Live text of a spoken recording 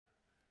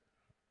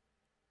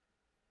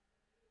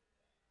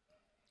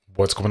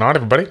What's going on,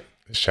 everybody?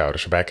 It's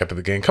Childish back at it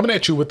again, coming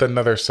at you with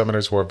another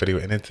Summoners War video.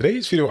 And in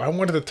today's video, I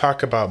wanted to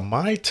talk about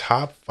my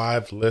top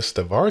 5 list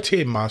of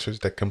RTA monsters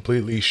that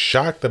completely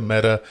shocked the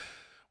meta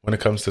when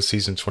it comes to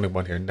season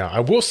 21 here. Now,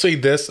 I will say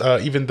this,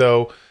 even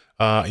though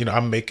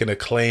I'm making a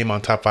claim on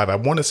top 5, I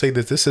want to say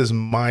that this is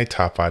my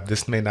top 5.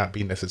 This may not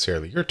be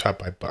necessarily your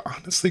top 5, but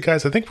honestly,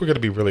 guys, I think we're going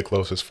to be really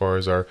close as far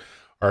as our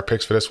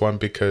picks for this one,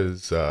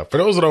 because for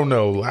those that don't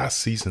know, last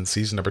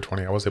season number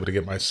 20, I was able to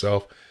get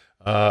myself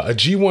a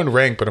G1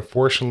 rank, but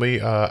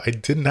unfortunately, I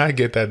did not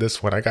get that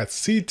this one. I got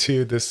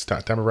C2 this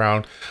time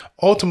around.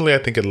 Ultimately, I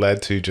think it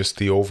led to just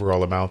the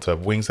overall amount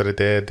of wings that I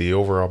did, the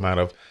overall amount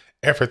of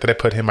effort that I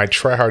put in. My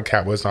tryhard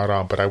cap was not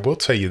on, but I will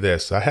tell you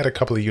this. I had a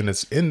couple of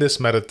units in this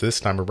meta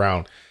this time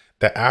around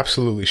that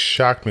absolutely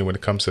shocked me when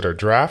it comes to their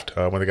draft,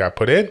 when they got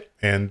put in,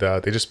 and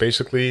they just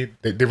basically,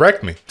 they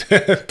wrecked me.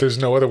 There's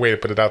no other way to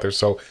put it out there.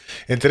 So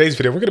in today's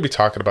video, we're going to be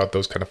talking about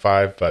those kind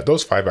of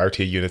those five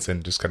RTA units,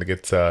 and just kind of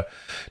get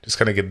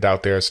it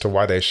out there as to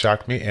why they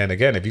shocked me. And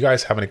again, if you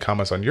guys have any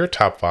comments on your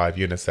top 5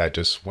 units that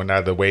just went out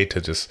of the way to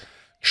just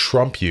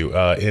trump you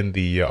in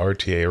the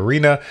RTA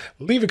arena,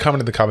 leave a comment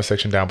in the comment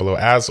section down below.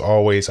 As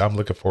always, I'm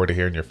looking forward to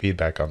hearing your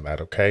feedback on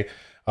that, okay?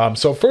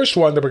 So first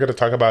one that we're going to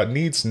talk about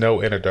needs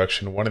no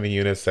introduction. One of the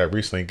units that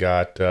recently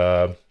got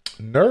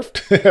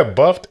nerfed,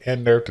 buffed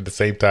and nerfed at the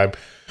same time,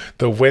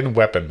 the Wind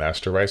Weapon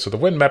Master, right? So the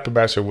Wind Weapon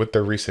Master, with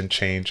the recent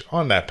change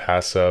on that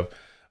passive,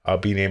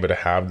 being able to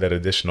have that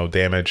additional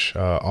damage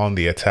on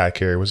the attack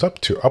here, was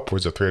up to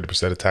upwards of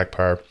 300% attack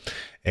power,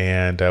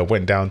 and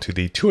went down to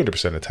the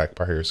 200% attack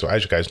power here. So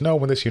as you guys know,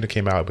 when this unit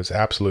came out, it was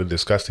absolutely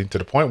disgusting, to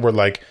the point where,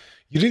 like,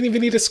 you didn't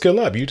even need to skill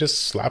up. You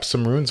just slapped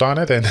some runes on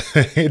it and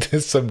it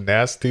did some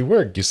nasty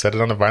work. You set it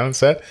on a violent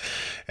set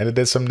and it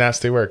did some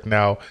nasty work.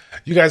 Now,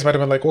 you guys might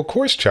have been like, well, of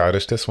course,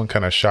 Childish, this one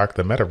kind of shocked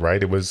the meta,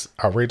 right? It was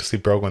outrageously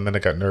broken, and then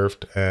it got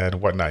nerfed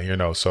and whatnot, you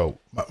know. So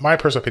my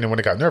personal opinion, when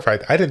it got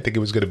nerfed, I didn't think it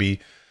was going to be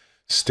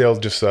still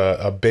just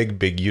a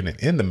big unit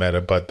in the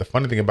meta. But the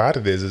funny thing about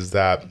it is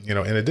that, you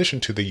know, in addition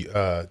to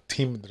the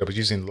team that I was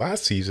using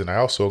last season, I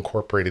also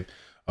incorporated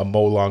a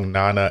Molong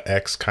Nana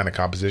X kind of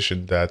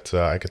composition that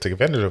I could take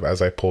advantage of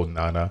as I pulled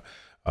Nana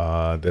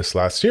this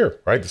last year,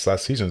 right? This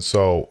last season.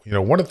 So, you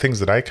know, one of the things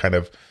that I kind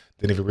of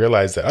didn't even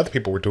realize that other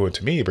people were doing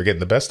to me, were getting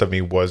the best of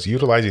me, was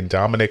utilizing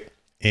Dominic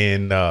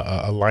in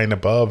a line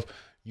above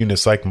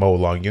units like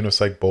Molong,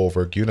 units like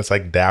Bulwark, units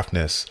like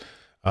Daphnis,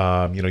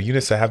 you know,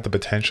 units that have the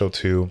potential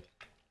to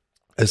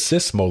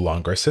assist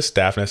Molong or assist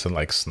Daphnis and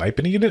like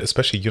sniping a unit,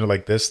 especially a unit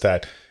like this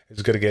that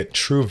is going to get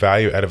true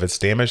value out of its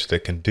damage that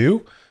it can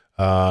do.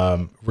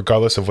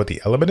 Regardless of what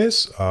the element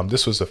is.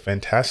 This was a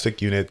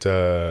fantastic unit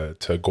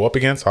to go up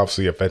against.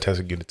 Obviously a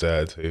fantastic unit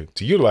to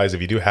utilize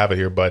if you do have it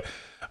here, but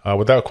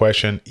without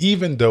question,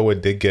 even though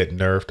it did get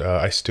nerfed,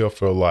 I still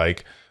feel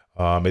like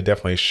it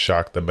definitely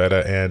shocked the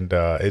meta, and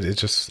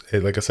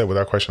like I said,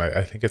 without question,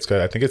 I think it's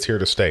good. I think it's here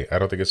to stay. I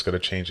don't think it's going to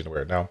change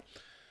anywhere. Now,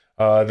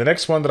 the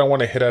next one that I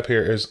want to hit up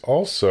here is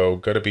also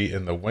going to be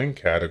in the wing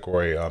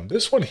category.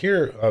 This one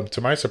here,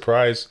 to my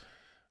surprise,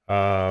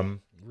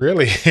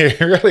 really, it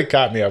really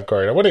caught me off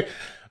guard. I want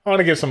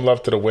to give some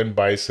love to the Wind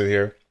Bison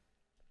here,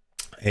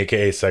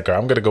 aka Segar.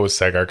 I'm gonna go with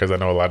Segar because I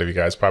know a lot of you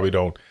guys probably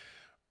don't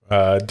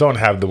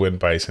have the Wind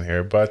Bison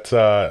here, but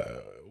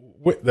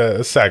with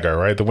the Segar,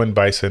 right? The Wind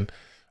Bison,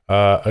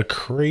 a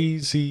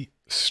crazy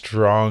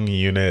strong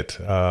unit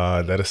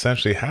that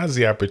essentially has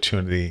the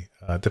opportunity,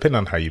 depending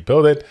on how you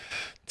build it,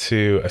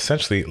 to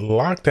essentially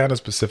lock down a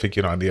specific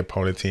unit on the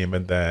opponent team,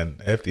 and then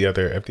if the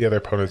other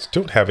opponents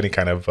don't have any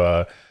kind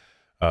of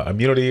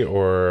immunity,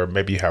 or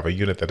maybe you have a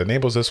unit that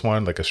enables this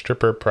one, like a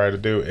stripper prior to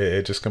do,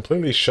 it just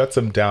completely shuts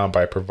them down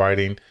by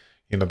providing,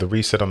 you know, the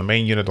reset on the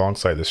main unit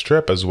alongside the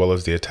strip, as well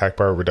as the attack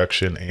bar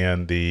reduction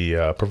and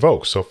the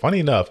provoke. So funny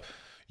enough,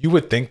 you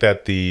would think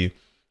that the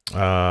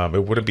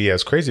it wouldn't be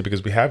as crazy,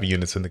 because we have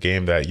units in the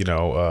game that, you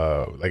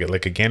know,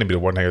 like a Ganymede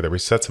one here that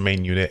resets the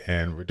main unit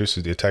and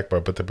reduces the attack bar,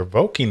 but the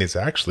provoking is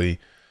actually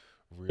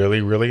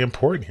really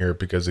important here,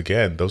 because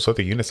again, those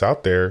other units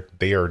out there,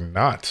 they are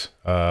not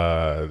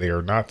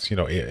you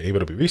know, able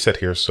to be reset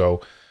here.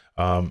 So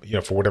you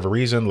know, for whatever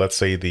reason, let's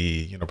say the,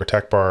 you know,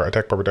 attack bar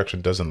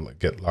reduction doesn't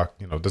get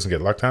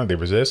locked down, they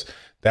resist,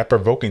 that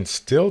provoking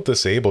still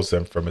disables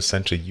them from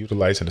essentially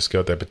utilizing a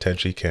skill that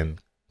potentially can,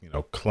 you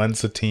know,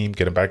 cleanse the team,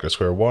 get them back to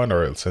square one,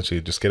 or essentially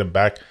just get them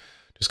back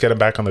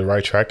on the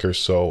right track here.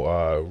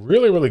 So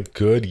really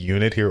good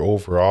unit here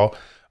overall.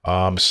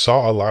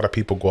 Saw a lot of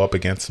people go up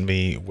against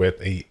me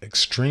with a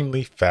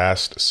extremely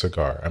fast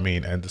Cigar. I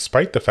mean, and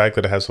despite the fact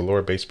that it has a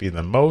lower base speed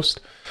than most,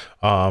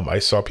 I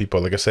saw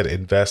people, like I said,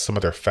 invest some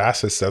of their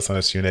fastest sets on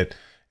this unit,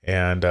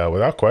 and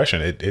without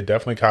question, it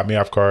definitely caught me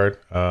off guard.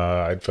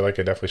 I feel like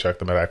it definitely shocked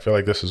them. I feel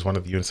like this is one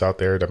of the units out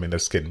there, I mean,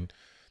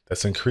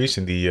 that's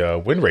increasing the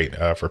win rate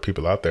for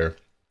people out there,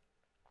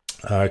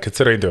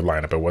 considering their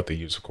lineup and what they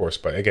use, of course.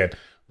 But again,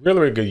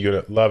 really good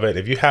unit, love it.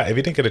 If you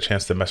didn't get a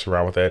chance to mess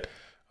around with it,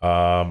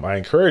 I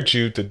encourage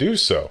you to do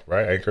so,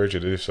 right? I encourage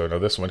you to do so. Now,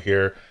 this one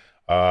here,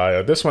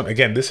 this one,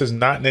 again, this is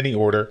not in any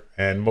order,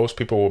 and most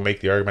people will make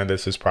the argument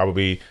this is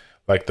probably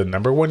like the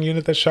 #1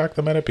 unit that shocked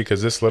the meta,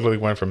 because this literally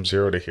went from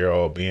 0 to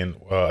hero, being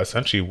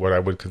essentially what I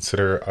would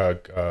consider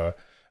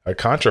a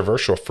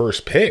controversial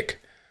first pick,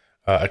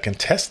 a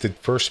contested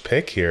first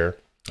pick here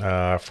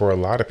for a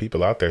lot of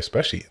people out there,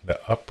 especially in the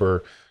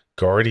upper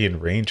Guardian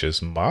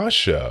ranges.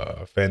 Masha,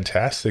 a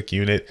fantastic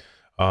unit.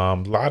 A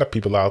lot of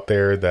people out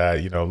there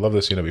that love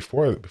this unit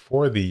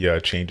before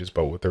the changes,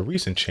 but with the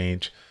recent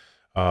change,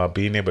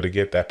 being able to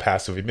get that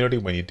passive immunity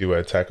when you do an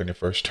attack on your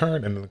first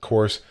turn, and then of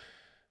course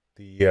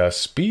the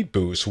speed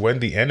boost when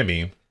the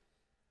enemy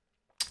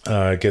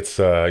gets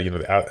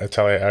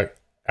the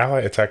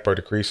ally attack bar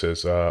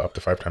decreases up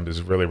to 5 times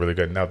is really, really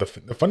good. Now the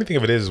funny thing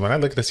of it is when I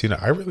look at this unit,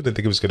 I really didn't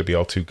think it was going to be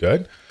all too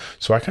good,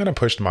 so I kind of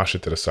pushed Masha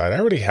to the side. I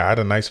already had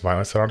a nice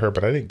violence set on her,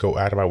 but I didn't go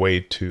out of my way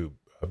to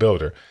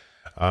build her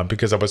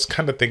because I was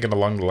kind of thinking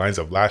along the lines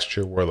of last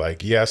year, where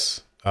like,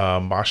 yes,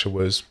 Masha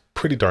was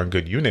pretty darn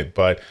good unit,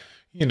 but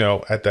in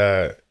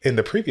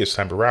the previous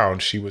time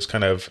around, she was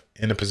kind of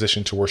in a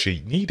position to where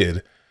she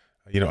needed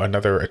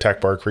another attack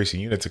bar increasing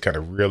unit to kind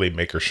of really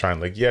make her shine.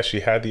 Like, yes,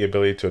 she had the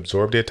ability to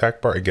absorb the attack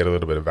bar and get a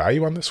little bit of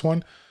value on this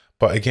one,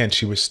 but again,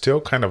 she was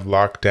still kind of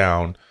locked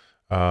down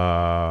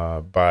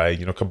by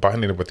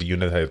combining it with the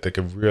unit that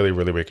could really,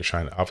 really make her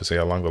shine. Obviously,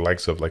 along the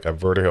likes of like a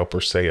Vertihill per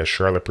se, a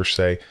Charlotte per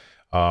se,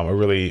 a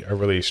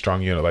really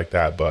strong unit like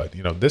that. But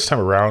this time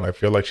around, I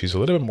feel like she's a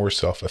little bit more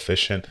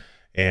self-efficient,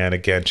 and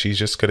again, she's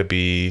just going to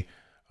be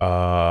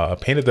a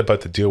pain in the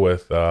butt to deal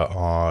with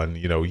on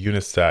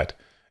units that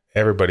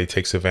everybody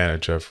takes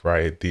advantage of,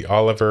 right? The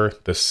Oliver,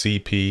 the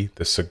CP,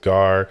 the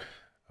Cigar.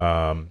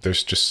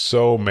 There's just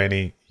so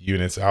many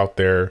units out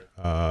there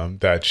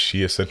that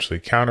she essentially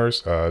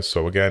counters.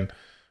 So again,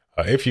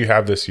 if you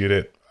have this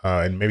unit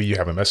and maybe you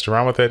haven't messed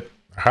around with it,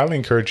 I highly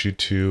encourage you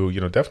to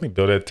definitely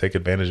build it, take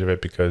advantage of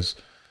it, because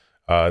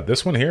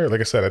this one here, like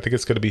I said, I think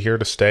it's going to be here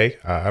to stay.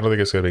 I don't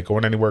think it's going to be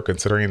going anywhere,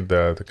 considering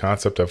the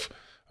concept of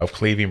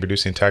cleaving,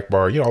 reducing attack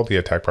bar, all the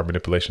attack bar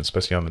manipulation,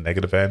 especially on the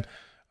negative end.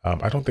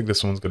 I don't think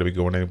this one's going to be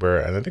going anywhere,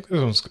 and I think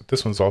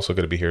this one's also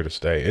going to be here to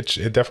stay.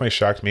 It definitely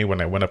shocked me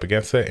when I went up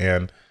against it,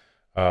 and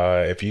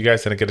if you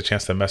guys didn't get a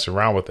chance to mess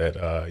around with it,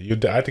 I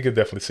think you'll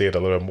definitely see it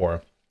a little bit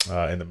more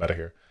in the meta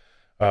here.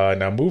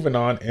 Now moving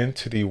on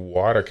into the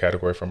water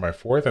category for my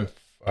 4th and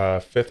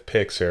 5th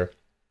picks here,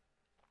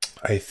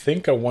 I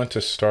think I want to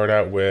start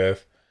out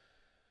with,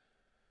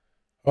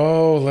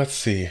 let's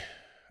see.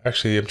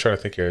 Actually, I'm trying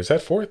to think here. Is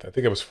that 4th? I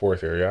think it was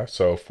 4th here, yeah?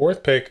 So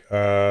 4th pick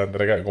that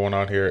I got going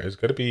on here is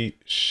going to be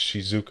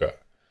Shizuka.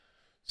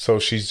 So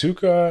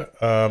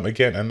Shizuka,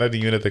 again, another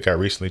unit that got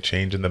recently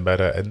changed in the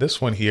meta. And this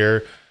one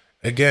here,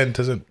 again,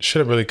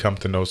 shouldn't really come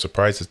to no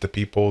surprises to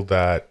people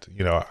that,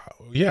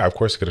 yeah, of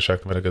course it's going to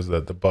shock the meta because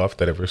the buff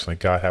that it recently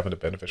got, having the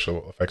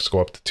beneficial effects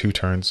go up to 2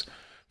 turns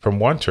from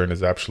 1 turn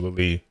is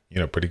absolutely,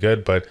 pretty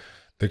good. But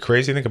the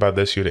crazy thing about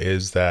this unit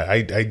is that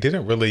I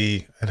didn't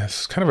really, and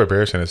it's kind of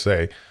embarrassing to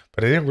say,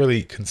 but I didn't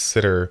really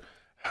consider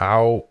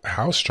how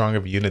strong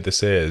of a unit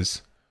this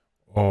is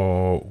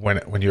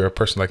when you're a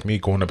person like me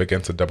going up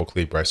against a double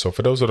cleave, right? So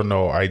for those that don't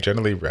know, I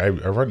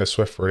run a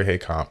Swift Vertihill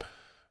comp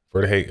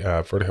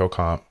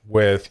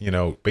with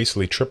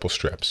basically triple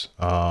strips.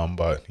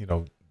 But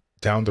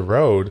down the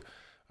road,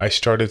 I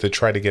started to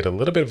try to get a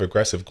little bit of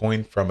aggressive,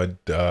 going from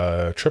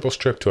a triple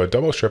strip to a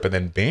double strip, and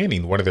then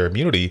banning one of their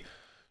immunity,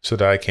 so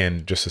that I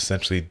can just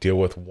essentially deal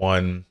with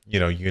one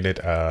unit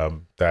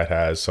that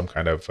has some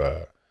kind of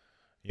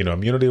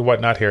immunity and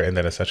whatnot here, and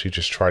then essentially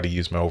just try to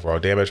use my overall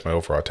damage, my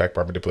overall attack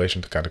bar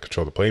manipulation to kind of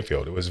control the playing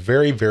field. It was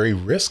very, very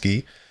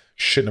risky.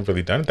 Shouldn't have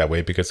really done it that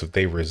way, because if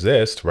they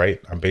resist, right,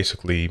 I'm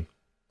basically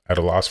at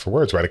a loss for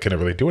words, right? I couldn't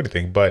really do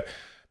anything. But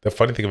the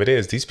funny thing of it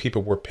is, these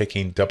people were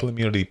picking double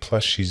immunity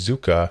plus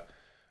Shizuka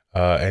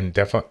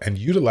and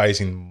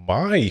utilizing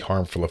my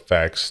harmful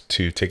effects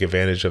to take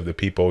advantage of the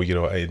people,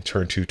 in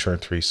turn 2, turn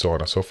 3, so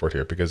on and so forth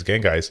here. Because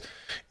again, guys,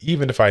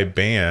 even if I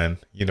ban,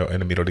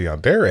 an immunity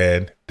on their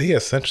end, they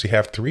essentially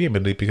have 3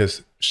 immunity,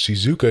 because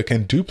Shizuka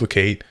can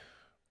duplicate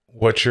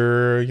what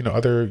your,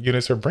 other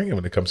units are bringing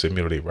when it comes to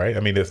immunity, right? I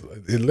mean, it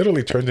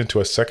literally turns into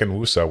a second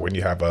Wusa when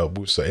you have a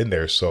Wusa in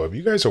there. So if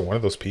you guys are one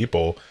of those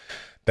people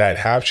that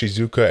have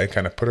Shizuka and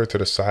kind of put her to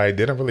the side,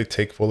 didn't really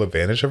take full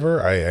advantage of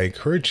her, I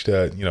encourage you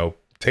to,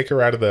 take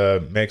her out of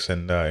the mix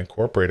and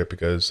incorporate it,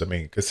 because I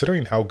mean,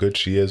 considering how good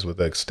she is with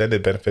the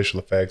extended beneficial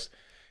effects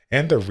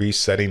and the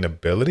resetting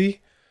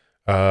ability,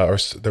 or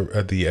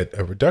the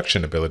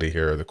reduction ability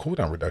here, the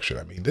cooldown reduction,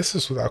 I mean, this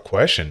is without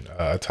question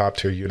a top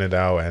tier unit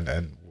now,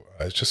 and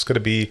it's just going to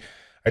be,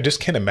 I just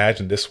can't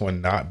imagine this one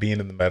not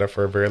being in the meta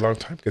for a very long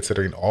time,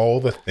 considering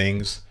all the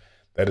things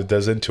that it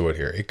does into it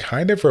here. It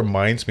kind of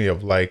reminds me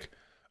of like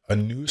a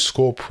new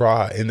school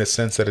Pra, in the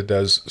sense that it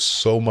does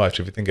so much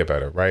if you think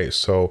about it, right?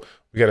 So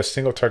we got a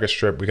single target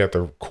strip, we got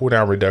the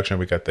cooldown reduction,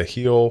 we got the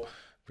heal,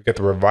 we got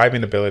the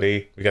reviving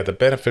ability, we got the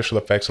beneficial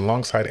effects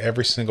alongside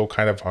every single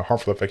kind of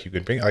harmful effect you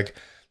can bring. Like,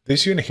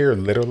 this unit here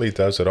literally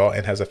does it all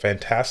and has a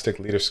fantastic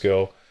leader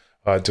skill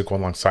to go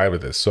alongside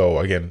with this. So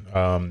again,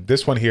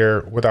 this one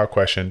here, without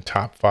question,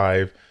 top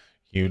 5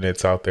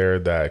 units out there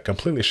that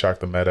completely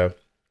shocked the meta.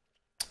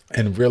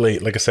 and really,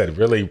 like I said,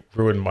 really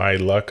ruined my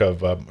luck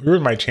of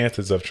ruined my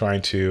chances of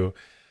trying to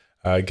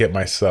get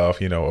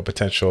myself, a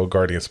potential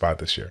guardian spot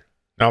this year.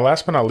 Now,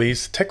 last but not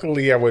least,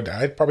 technically,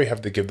 I'd probably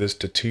have to give this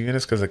to 2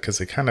 units because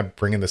they kind of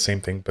bring in the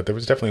same thing, but there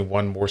was definitely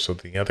one more so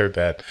than the other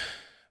that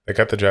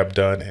got the job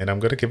done, and I'm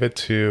gonna give it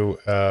to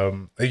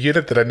a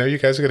unit that I know you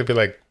guys are gonna be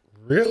like,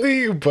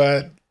 really,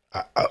 but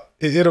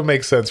it'll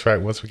make sense,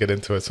 right, once we get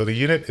into it. So the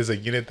unit is a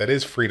unit that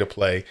is free to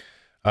play,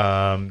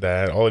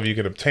 that all of you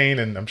can obtain,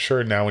 and I'm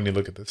sure now when you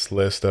look at this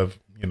list of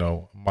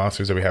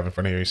monsters that we have in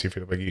front of you see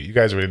free to play, you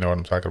guys already know what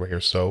I'm talking about here.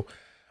 So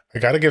I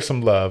gotta give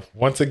some love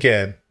once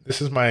again.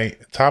 This is my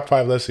top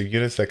 5 list of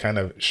units that kind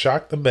of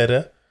shocked the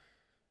meta,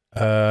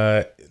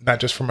 not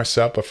just for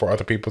myself but for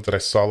other people that I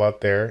saw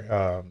out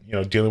there,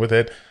 dealing with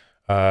it.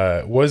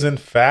 Was in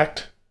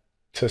fact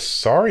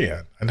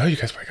Tessarian. I know you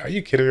guys are like, are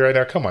you kidding me right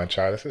now? Come on,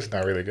 child, this is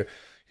not really good.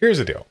 Here's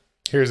the deal,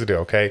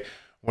 okay?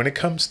 When it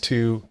comes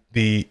to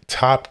the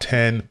top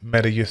 10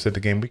 meta units of the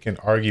game, we can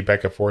argue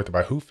back and forth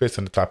about who fits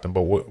in the top 10,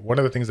 but one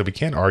of the things that we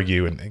can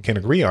argue and can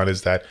agree on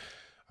is that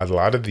a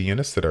lot of the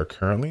units that are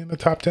currently in the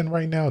top 10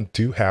 right now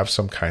do have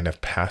some kind of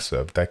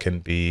passive that can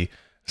be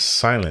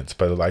silenced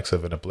by the likes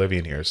of an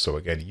Oblivion here. So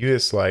again,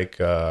 units like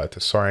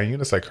Tessarian,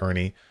 units like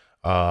Herney,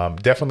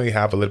 definitely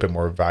have a little bit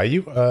more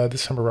value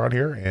this time around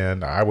here,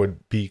 and I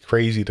would be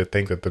crazy to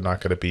think that they're not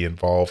going to be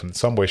involved in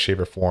some way, shape,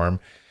 or form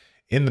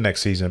in the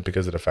next season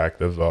because of the fact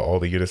of all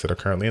the units that are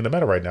currently in the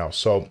meta right now.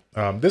 So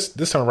this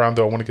time around,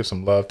 though, I want to give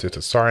some love to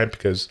Tessarian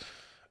because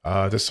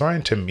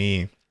Tessarian to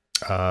me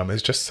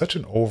is just such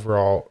an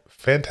overall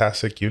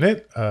fantastic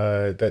unit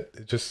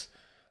that just,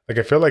 like,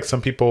 I feel like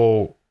some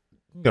people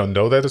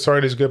know that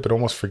Tessarian is good, but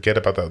almost forget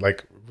about that.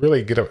 Like,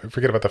 really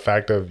forget about the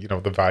fact of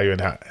the value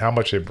and how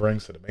much it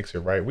brings that it makes it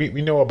right.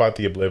 We know about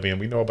the Oblivion,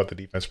 we know about the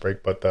defense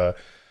break, but the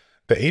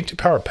Ancient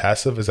Power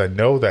passive is, I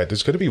know that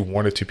there's going to be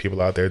 1 or 2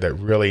 people out there that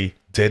really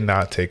did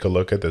not take a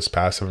look at this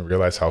passive and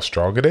realize how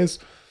strong it is.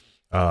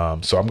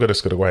 So I'm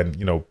just gonna go ahead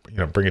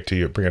and bring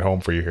it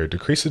home for you here.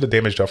 Decreases the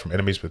damage dealt from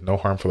enemies with no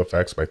harmful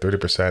effects by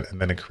 30%,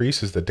 and then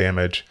increases the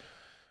damage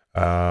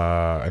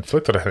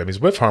inflicted on enemies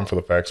with harmful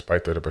effects by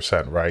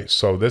 30%, right?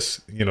 So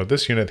this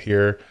unit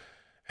here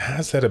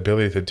has that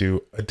ability to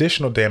do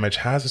additional damage,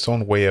 has its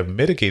own way of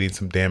mitigating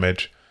some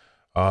damage.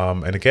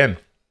 And again,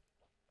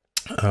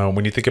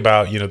 when you think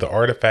about the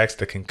artifacts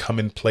that can come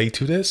in play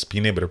to this,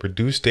 being able to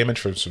reduce damage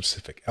from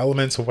specific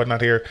elements and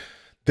whatnot here,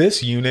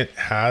 this unit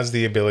has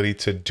the ability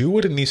to do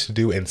what it needs to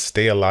do and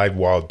stay alive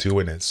while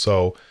doing it.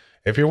 So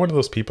if you're one of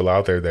those people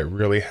out there that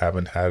really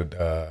haven't had,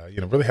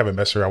 really haven't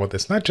messed around with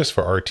this, not just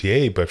for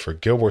RTA, but for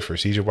Guild Wars, for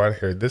Siege of Wild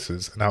here, this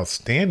is an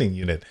outstanding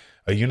unit,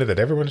 a unit that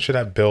everyone should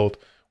have built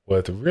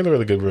with really,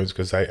 really good runes,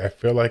 because I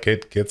feel like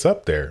it gets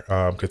up there,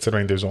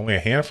 considering there's only a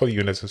handful of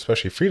units,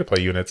 especially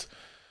free-to-play units,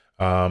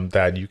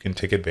 that you can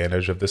take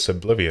advantage of this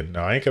Oblivion.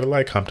 Now, I ain't gonna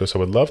lie, Comptos, I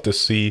would love to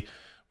see,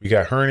 we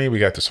got Herney, we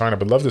got Tessarian, I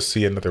would love to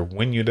see another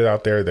win unit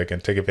out there that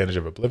can take advantage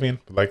of Oblivion.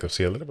 I'd like to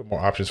see a little bit more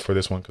options for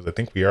this one, because I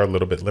think we are a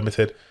little bit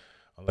limited,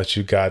 unless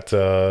you got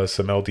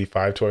some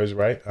LD5 toys,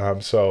 right?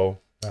 So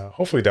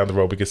hopefully down the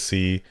road we could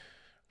see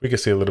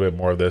a little bit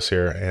more of this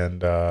here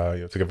and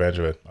take advantage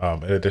of it.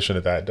 In addition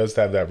to that, it does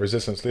have that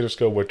resistance leader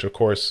skill, which of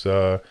course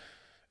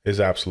is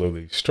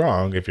absolutely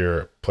strong if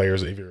you're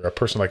a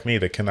person like me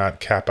that cannot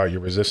cap out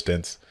your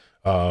resistance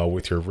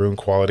with your rune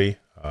quality,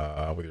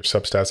 with your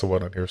substats and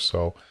whatnot here.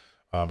 So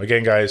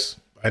again, guys,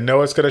 I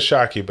know it's gonna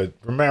shock you, but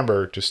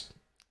remember, just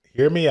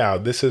hear me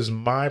out. This is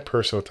my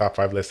personal top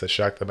 5 list that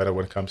shocked the meta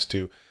when it comes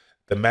to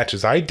the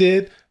matches I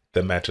did,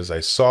 the matches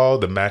I saw,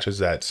 the matches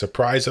that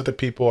surprised other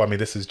people. I mean,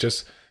 this is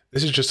just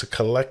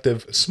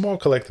a small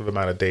collective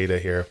amount of data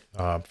here.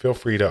 Feel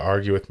free to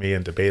argue with me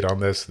and debate on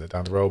this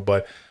down the road,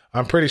 but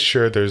I'm pretty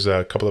sure there's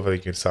a couple of other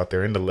units out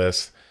there in the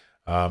list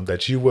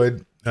that you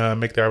would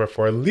make the argument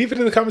for. Leave it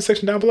in the comment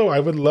section down below. I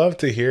would love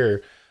to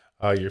hear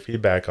your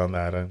feedback on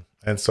that.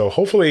 And so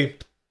hopefully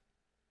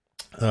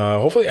I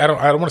don't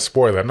want to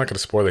spoil it. I'm not going to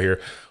spoil it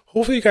here.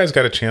 Hopefully you guys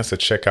got a chance to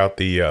check out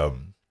the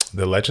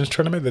Legends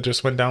tournament that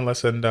just went down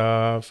less than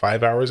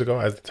 5 hours ago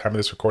at the time of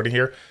this recording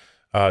here.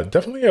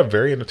 Definitely a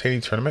very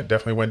entertaining tournament.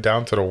 Definitely went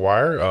down to the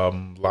wire.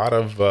 Lot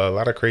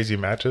of crazy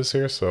matches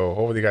here. So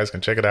hopefully you guys can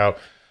check it out.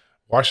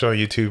 Watch it on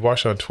YouTube.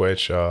 Watch it on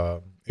Twitch.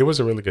 It was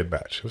a really good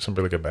match. It was some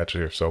really good matches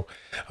here. So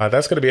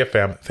that's gonna be it,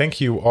 fam.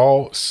 Thank you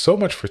all so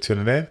much for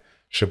tuning in.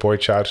 It's your boy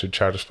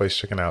ChildishPlays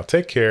checking out.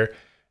 Take care,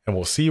 and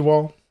we'll see you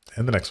all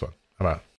in the next one. I'm out.